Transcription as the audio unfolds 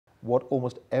what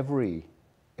almost every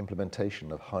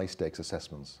implementation of high-stakes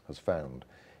assessments has found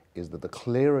is that the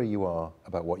clearer you are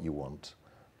about what you want,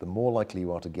 the more likely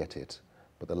you are to get it,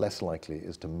 but the less likely it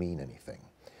is to mean anything.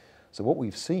 So what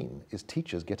we've seen is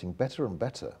teachers getting better and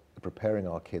better at preparing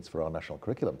our kids for our national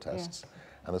curriculum tests, yes,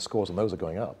 and the scores on those are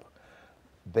going up.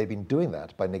 They've been doing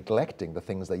that by neglecting the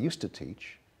things they used to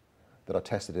teach that are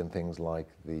tested in things like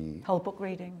the whole book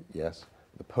reading. Yes,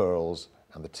 the Pearls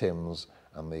and the TIMSS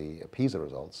and the PISA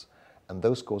results, and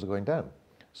those scores are going down.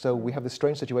 So we have this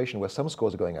strange situation where some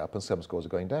scores are going up and some scores are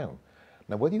going down.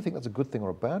 Now, whether you think that's a good thing or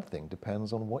a bad thing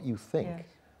depends on what you think, yes,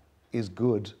 is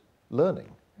good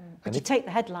learning. But you take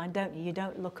the headline, don't you? You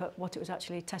don't look at what it was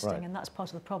actually testing, right, and that's part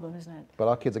of the problem, isn't it? But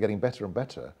our kids are getting better and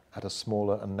better at a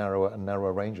smaller and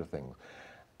narrower range of things.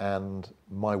 And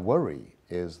my worry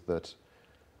is that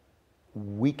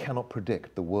we cannot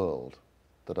predict the world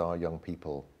that our young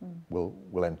people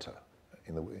will enter,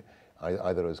 in the,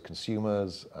 either as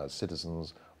consumers, as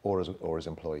citizens, or as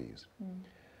employees.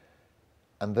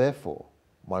 And therefore,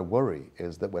 my worry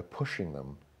is that we're pushing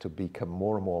them to become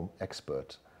more and more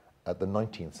expert at the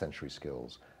 19th century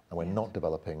skills, and we're, yes, not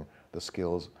developing the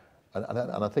skills. And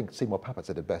I think Seymour Papert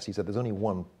said it best. He said there's only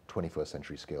one 21st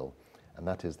century skill, and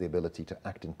that is the ability to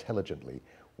act intelligently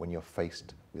when you're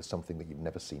faced with something that you've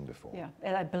never seen before. Yeah,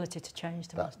 that ability to change,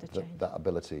 to master change. That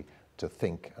ability to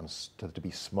think and to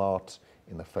be smart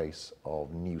in the face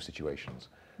of new situations.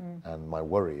 And my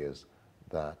worry is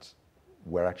that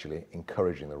we're actually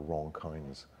encouraging the wrong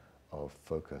kinds of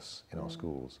focus in our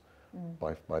schools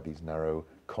by these narrow,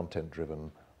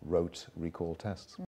 content-driven, rote recall tests.